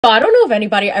So I don't know if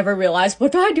anybody ever realized,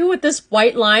 what do I do with this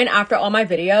white line after all my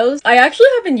videos? I actually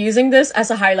have been using this as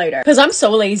a highlighter because I'm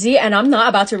so lazy and I'm not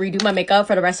about to redo my makeup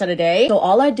for the rest of the day. So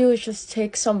all I do is just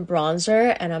take some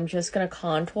bronzer and I'm just gonna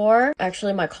contour.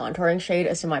 Actually, my contouring shade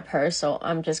is in my purse, so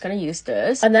I'm just gonna use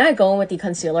this. And then I go in with the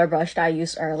concealer brush that I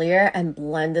used earlier and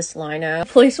blend this line out.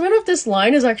 The placement of this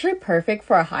line is actually perfect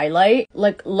for a highlight.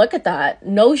 Like, look at that.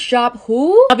 No shop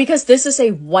who? Because this is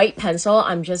a white pencil,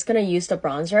 I'm just gonna use the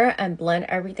bronzer and blend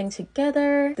everything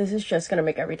together. This is just gonna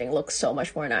make everything look so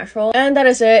much more natural. And that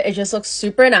is it. It just looks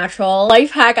super natural.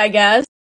 Life hack, I guess.